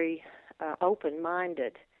very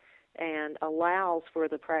open-minded, and allows for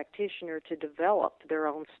the practitioner to develop their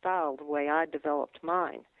own style the way I developed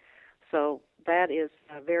mine. So that is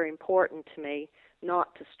very important to me,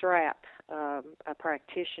 not to strap a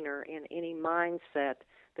practitioner in any mindset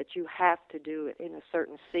that you have to do it in a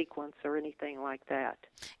certain sequence or anything like that.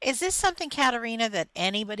 Is this something, Katerina, that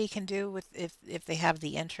anybody can do with if they have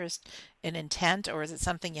the interest and intent, or is it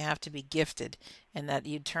something you have to be gifted and that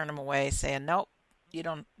you turn them away saying, nope, you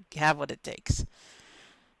don't have what it takes?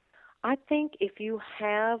 I think if you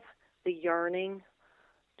have the yearning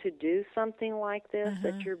to do something like this,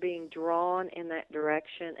 that Hmm. you're being drawn in that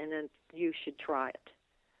direction, and then you should try it.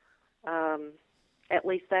 Um, at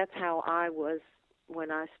least that's how I was when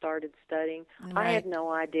I started studying. I Right. had no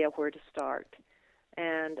idea where to start.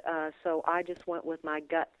 And so I just went with my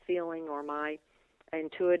gut feeling or my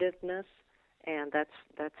intuitiveness, and that's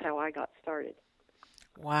how I got started.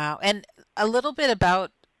 Wow. And a little bit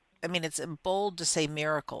about, I mean, it's bold to say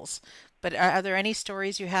miracles, but are there any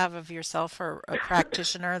stories you have of yourself or a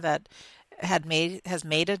practitioner that has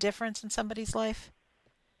made a difference in somebody's life?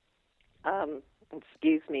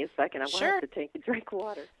 Excuse me a second. I will have Sure. to take a drink of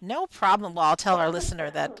water. No problem. Well, I'll tell our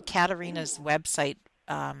listener that Katerina's website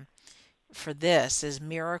for this is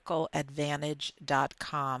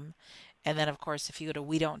miracleadvantage.com. And then, of course, if you go to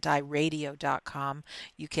we don't die radio.com,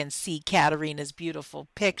 you can see Katerina's beautiful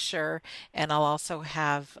picture. And I'll also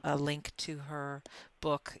have a link to her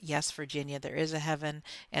book, Yes, Virginia, There Is a Heaven,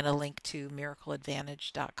 and a link to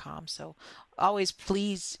miracleadvantage.com. So always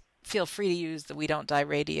please feel free to use the We Don't Die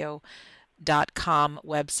Radio.com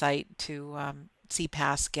website to see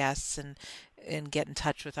past guests and get in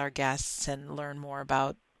touch with our guests and learn more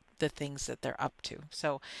about the things that they're up to.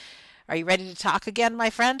 So, are you ready to talk again,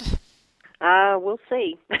 my friend? We'll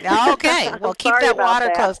see. Okay, I'm well, keep sorry that about water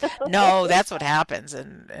that. close. No, that's what happens,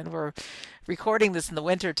 and we're recording this in the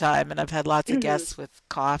winter time, and I've had lots of guests with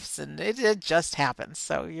coughs, and it just happens.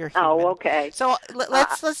 So you're Oh, human. okay. So Uh,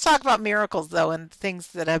 let's talk about miracles though, and things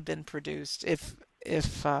that have been produced. If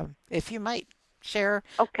you might share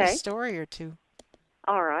a okay. story or two.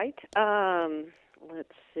 All right. Let's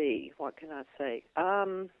see. What can I say?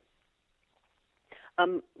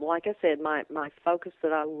 Like I said, my focus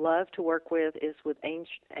that I love to work with is with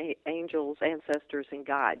angels, ancestors, and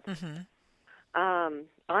guides. Hmm.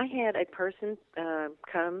 I had a person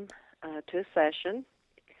come to a session,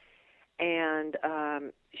 and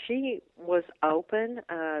she was open.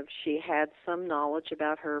 She had some knowledge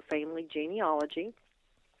about her family genealogy,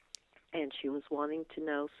 and she was wanting to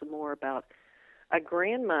know some more about a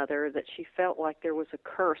grandmother that she felt like there was a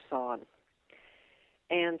curse on.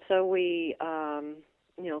 And so we,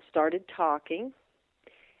 started talking,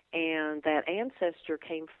 and that ancestor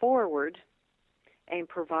came forward and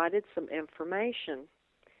provided some information.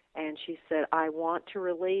 And she said, I want to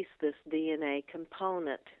release this DNA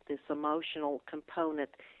component, this emotional component.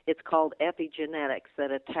 It's called epigenetics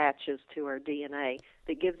that attaches to our DNA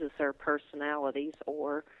that gives us our personalities,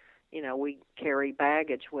 or, we carry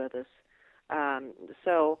baggage with us.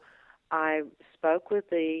 So I spoke with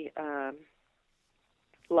the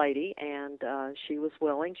lady, and she was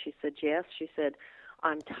willing. She said yes. She said,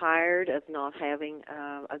 I'm tired of not having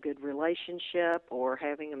a good relationship or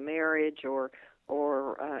having a marriage or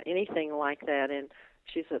anything like that. And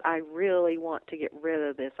she said, I really want to get rid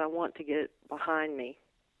of this. I want to get it behind me.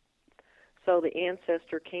 So the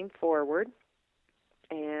ancestor came forward,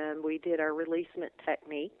 and we did our releasement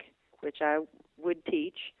technique, which I would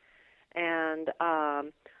teach. And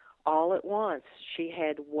all at once, she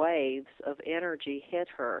had waves of energy hit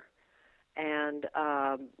her, and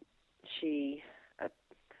she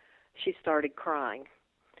she started crying.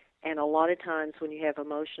 And a lot of times when you have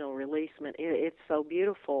emotional releasement, it's so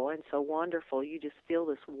beautiful and so wonderful. You just feel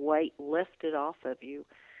this weight lifted off of you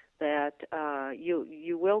that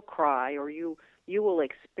you will cry, or you will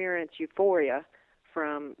experience euphoria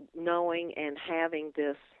from knowing and having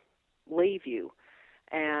this leave you.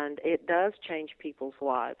 And it does change people's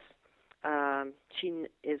lives. She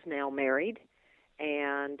is now married,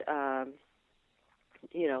 and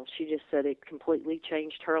she just said it completely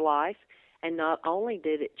changed her life. And not only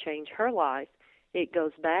did it change her life, it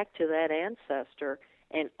goes back to that ancestor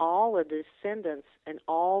and all the descendants and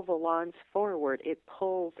all the lines forward. It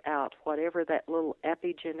pulls out whatever that little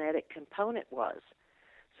epigenetic component was.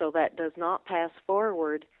 So that does not pass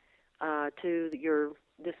forward to your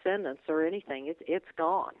descendants or anything. It's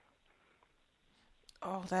gone.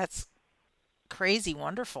 Oh, that's crazy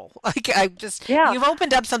wonderful. Like I just Yeah. you've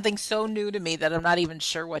opened up something so new to me that I'm not even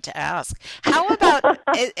sure what to ask. How about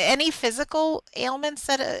any physical ailments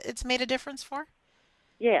that it's made a difference for?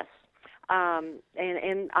 Yes.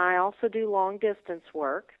 And I also do long distance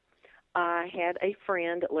work. I had a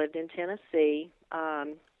friend that lived in Tennessee.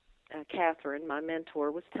 Catherine, my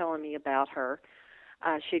mentor, was telling me about her.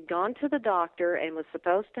 She'd gone to the doctor and was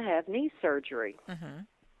supposed to have knee surgery. Mm-hmm.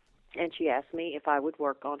 And she asked me if I would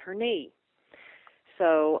work on her knee.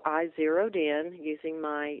 So I zeroed in using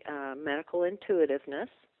my medical intuitiveness,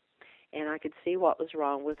 and I could see what was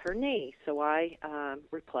wrong with her knee. So I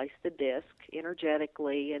replaced the disc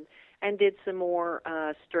energetically and did some more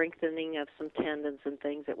strengthening of some tendons and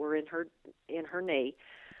things that were in her knee.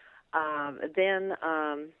 Then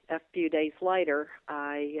a few days later,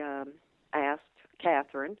 I asked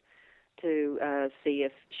Catherine to see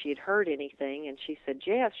if she had heard anything, and she said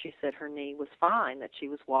yes. She said her knee was fine, that she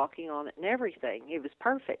was walking on it and everything. It was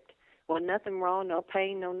perfect. Wasn't nothing wrong, no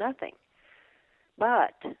pain, no nothing.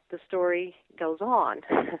 But the story goes on.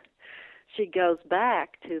 She goes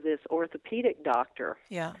back to this orthopedic doctor,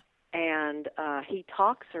 Yeah. and he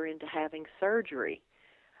talks her into having surgery.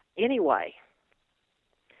 Anyway,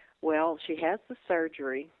 well, she has the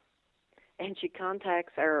surgery, and she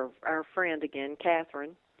contacts our friend again,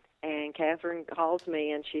 Catherine, and Catherine calls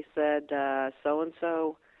me, and she said,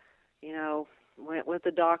 so-and-so, went with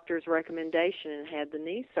the doctor's recommendation and had the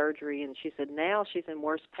knee surgery, and she said now she's in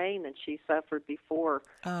worse pain than she suffered before.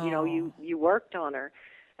 Oh. You worked on her,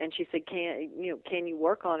 and she said, can you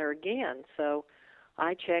work on her again? So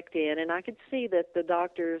I checked in, and I could see that the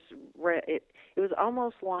doctors it was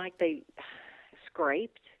almost like they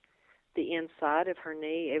scraped the inside of her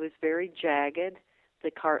knee. It was very jagged,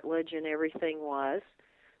 the cartilage and everything was.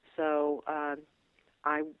 So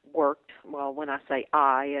I worked, well, when I say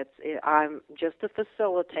I'm just a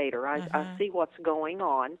facilitator. I see what's going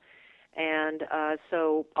on. And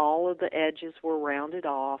so all of the edges were rounded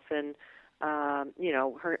off, and,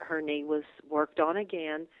 her knee was worked on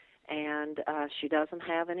again, and she doesn't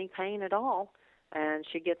have any pain at all, and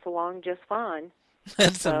she gets along just fine.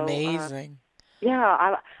 That's So, amazing.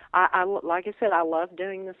 yeah, I like I said, I love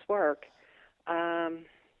doing this work. I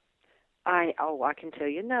can tell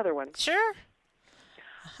you another one. Sure.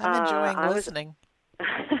 I'm enjoying I was listening.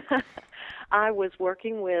 I was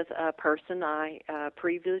working with a person I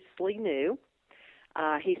previously knew.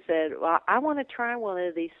 He said, well, I want to try one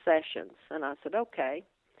of these sessions. And I said, okay.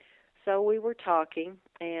 So we were talking,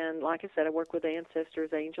 and like I said, I work with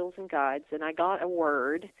ancestors, angels, and guides, and I got a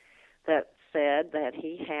word that said that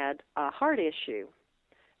he had a heart issue.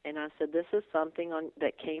 And I said, this is something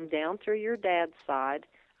that came down through your dad's side.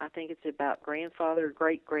 I think it's about grandfather or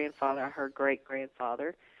great-grandfather. I heard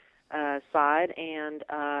great-grandfather side, and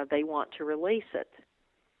they want to release it.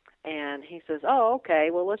 And he says, oh, okay,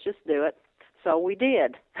 well, let's just do it. So we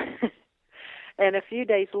did. And a few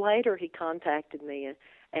days later, he contacted me,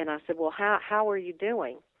 and I said, well, how are you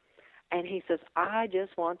doing? And he says, I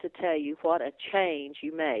just want to tell you what a change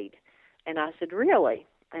you made. And I said, really?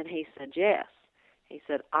 And he said, yes. He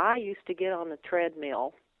said, I used to get on the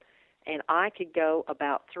treadmill, and I could go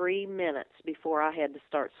about 3 minutes before I had to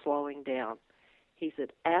start slowing down. He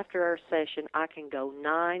said, after our session, I can go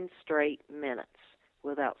 9 straight minutes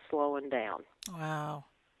without slowing down. Wow.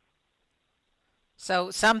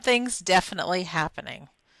 So something's definitely happening.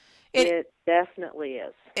 It definitely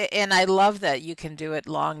is. And I love that you can do it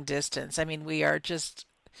long distance. I mean, we are just,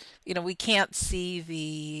 we can't see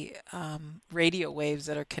the radio waves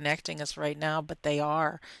that are connecting us right now, but they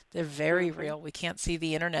are. They're very real. We can't see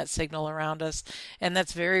the internet signal around us, and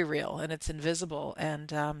that's very real, and it's invisible.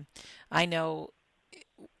 And I know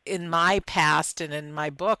in my past and in my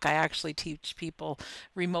book, I actually teach people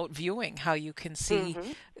remote viewing, how you can see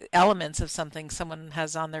elements of something someone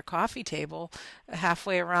has on their coffee table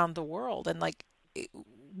halfway around the world. And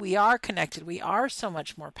we are connected. We are so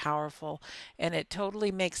much more powerful. And it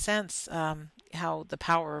totally makes sense how the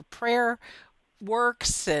power of prayer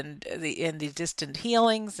works, and the distant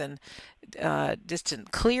healings and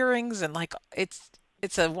distant clearings, and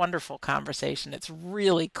it's a wonderful conversation. It's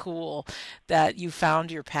really cool that you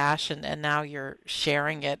found your passion and now you're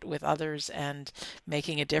sharing it with others and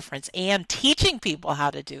making a difference and teaching people how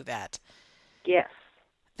to do that. Yes.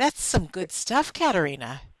 That's some good stuff,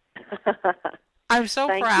 Katerina. I'm so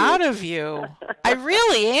Thank proud you. of you. I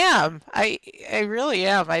really am. I really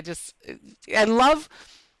am. I love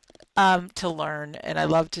to learn, and I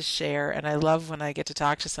love to share, and I love when I get to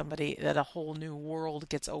talk to somebody that a whole new world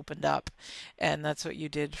gets opened up, and that's what you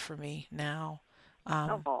did for me now.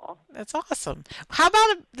 Oh, That's awesome. How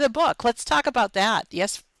about the book? Let's talk about that.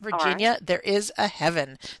 Yes, all right. Virginia, there is a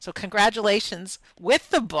heaven. So congratulations with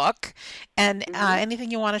the book, and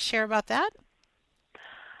anything you want to share about that?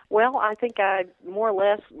 Well, I think I more or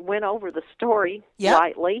less went over the story Yep.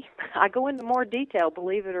 lightly. I go into more detail,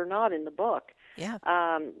 believe it or not, in the book. Yeah.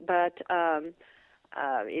 But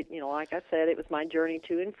like I said, it was my journey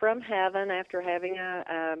to and from heaven after having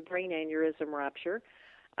a brain aneurysm rupture.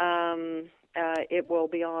 It will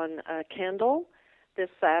be on Kindle this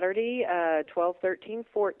Saturday, 12, 13,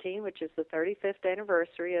 14, which is the 35th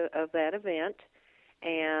anniversary of that event,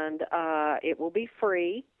 and it will be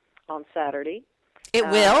free on Saturday. It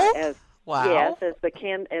will? As Yes, Wow. as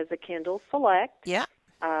a Kindle Select. Yeah.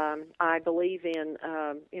 I believe in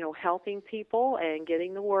helping people and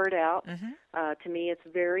getting the word out. Hmm. To me, it's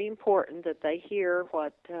very important that they hear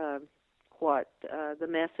what the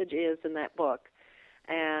message is in that book.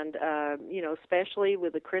 And especially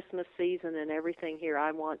with the Christmas season and everything here,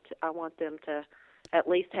 I want them to at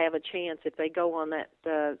least have a chance if they go on that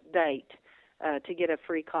date to get a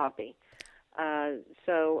free copy. And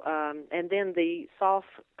then the soft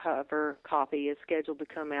cover copy is scheduled to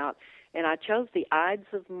come out, and I chose the Ides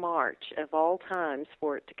of March of all times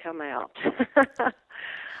for it to come out.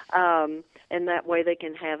 And that way they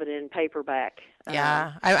can have it in paperback.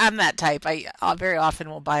 Yeah, I'm that type. I very often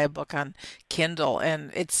will buy a book on Kindle,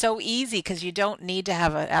 and it's so easy because you don't need to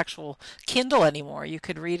have an actual Kindle anymore. You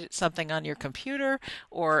could read something on your computer,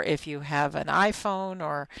 or if you have an iPhone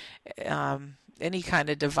or any kind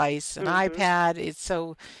of device, an Mm-hmm. iPad. It's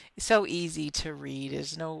so easy to read.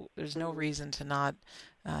 There's no Mm-hmm. reason to not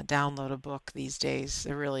download a book these days.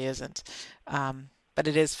 There really isn't. But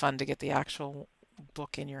it is fun to get the actual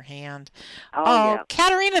book in your hand. Oh Oh, yeah.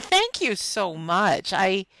 Katerina, thank you so much.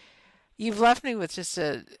 You've left me with just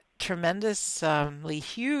a tremendously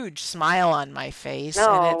huge smile on my face, and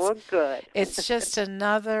Oh, it's well, good. it's just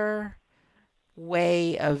another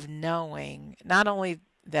way of knowing not only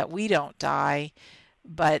that we don't die,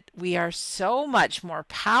 but we are so much more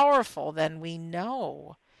powerful than we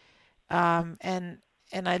know.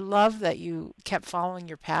 And I love that you kept following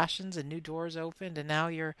your passions and new doors opened, and now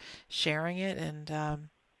you're sharing it and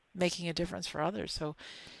making a difference for others. So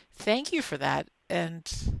thank you for that.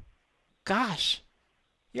 And gosh,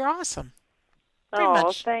 you're awesome. Pretty Oh,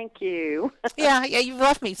 much. thank you. Yeah, you've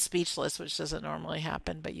left me speechless, which doesn't normally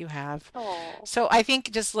happen, but you have. Oh. So I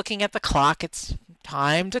think just looking at the clock, it's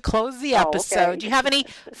time to close the Oh, episode. okay. Do you have any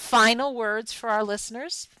final words for our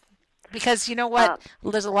listeners? Because you know what?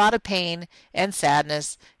 Uh, There's a lot of pain and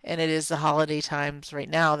sadness, and it is the holiday times right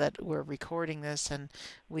now that we're recording this, and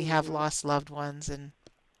we have mhm. lost loved ones. And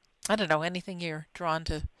I don't know, anything you're drawn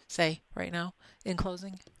to say right now in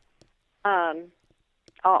closing? Um,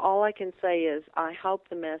 all I can say is I hope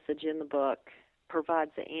the message in the book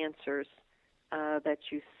provides the answers that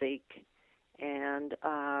you seek. And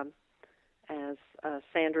as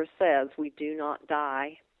Sandra says, we do not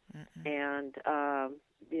die. Mm-mm. And,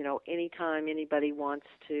 anytime anybody wants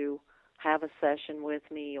to have a session with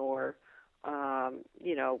me or,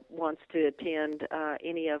 wants to attend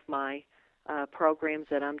any of my programs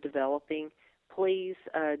that I'm developing, please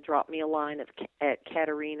drop me a line at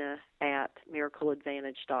Katerina at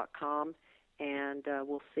miracleadvantage.com, and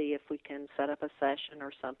we'll see if we can set up a session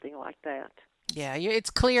or something like that. Yeah, it's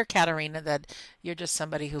clear, Katerina, that you're just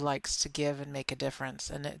somebody who likes to give and make a difference,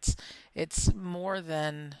 and it's more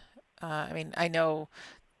than. I mean, I know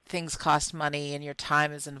things cost money and your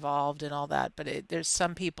time is involved and all that, but there's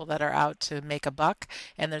some people that are out to make a buck,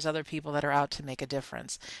 and there's other people that are out to make a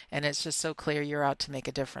difference, and it's just so clear you're out to make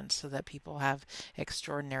a difference so that people have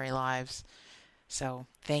extraordinary lives. So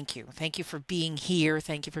thank you for being here.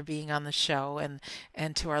 Thank you for being on the show,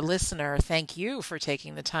 and to our listener, thank you for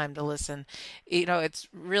taking the time to listen. You know, it's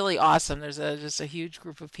really awesome. There's just a huge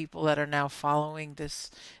group of people that are now following this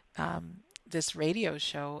radio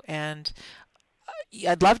show, and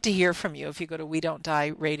I'd love to hear from you. If you go to we don't die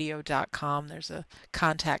radio.com, there's a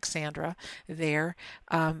contact Sandra there.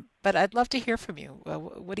 But I'd love to hear from you.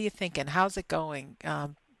 What are you thinking? How's it going?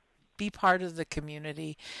 Be part of the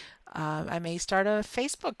community. I may start a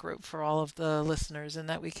Facebook group for all of the listeners, and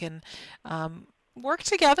that we can work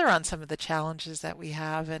together on some of the challenges that we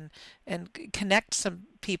have, and connect some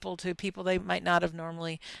people to people they might not have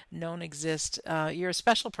normally known exist. You're a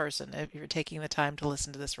special person if you're taking the time to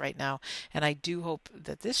listen to this right now, and I do hope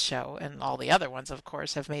that this show and all the other ones, of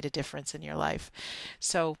course, have made a difference in your life.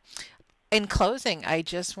 So in closing, I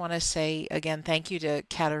just want to say again thank you to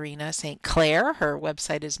Katerina St. Clair. Her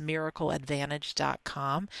website is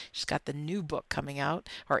miracleadvantage.com. She's got the new book coming out,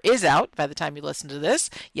 or is out by the time you listen to this.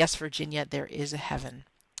 Yes, Virginia, there is a heaven.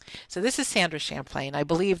 So this is Sandra Champlain. I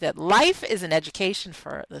believe that life is an education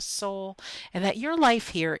for the soul, and that your life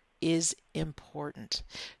here is important.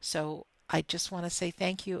 So I just want to say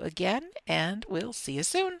thank you again, and we'll see you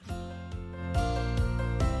soon.